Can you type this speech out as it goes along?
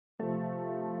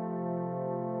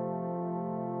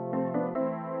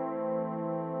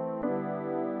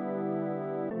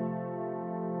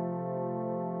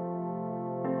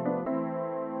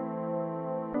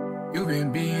You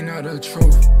been being of the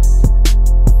truth,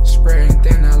 spreading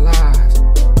thin the lies.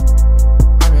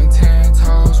 I've been 10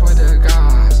 toes with the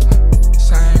guys.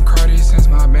 Same carti since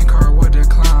my bank card would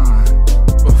decline.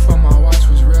 Before my watch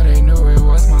was real, they knew it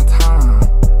was my time.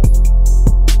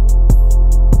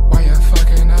 Why you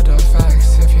fucking up the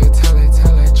facts? If you tell it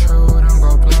true, don't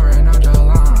go blurring up the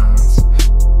lines.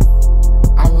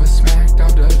 I was smacked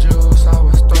off the juice, I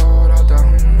was throwed out the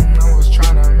I was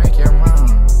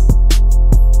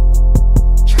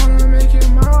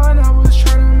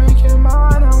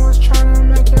trying to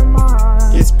make it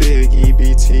mine. It's Biggie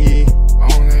BT.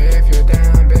 Only if you're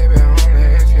down, baby. Only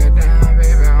if you're down,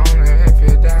 baby. Only if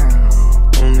you're down.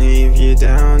 Only if you're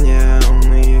down, yeah.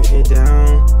 Only if you're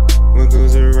down. What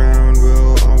goes around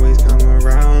will always come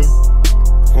around.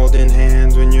 Holding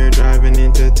hands when you're driving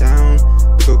into town.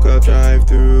 Cook up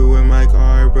drive-thru when my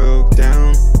car broke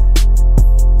down.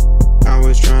 I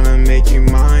was trying to make you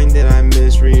mine. Did I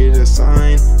misread a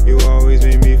sign? You always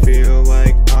made me feel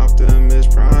like Optimus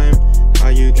Prime. How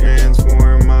you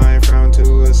transform my frown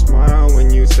to a smile.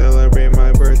 When you celebrate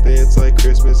my birthday, it's like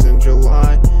Christmas in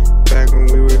July. Back when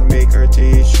we would make our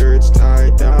t-shirts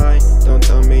tie-dye. Don't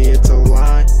tell me it's a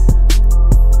lie.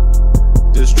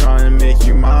 Just trying to make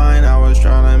you mine. I was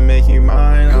trying to make you mine.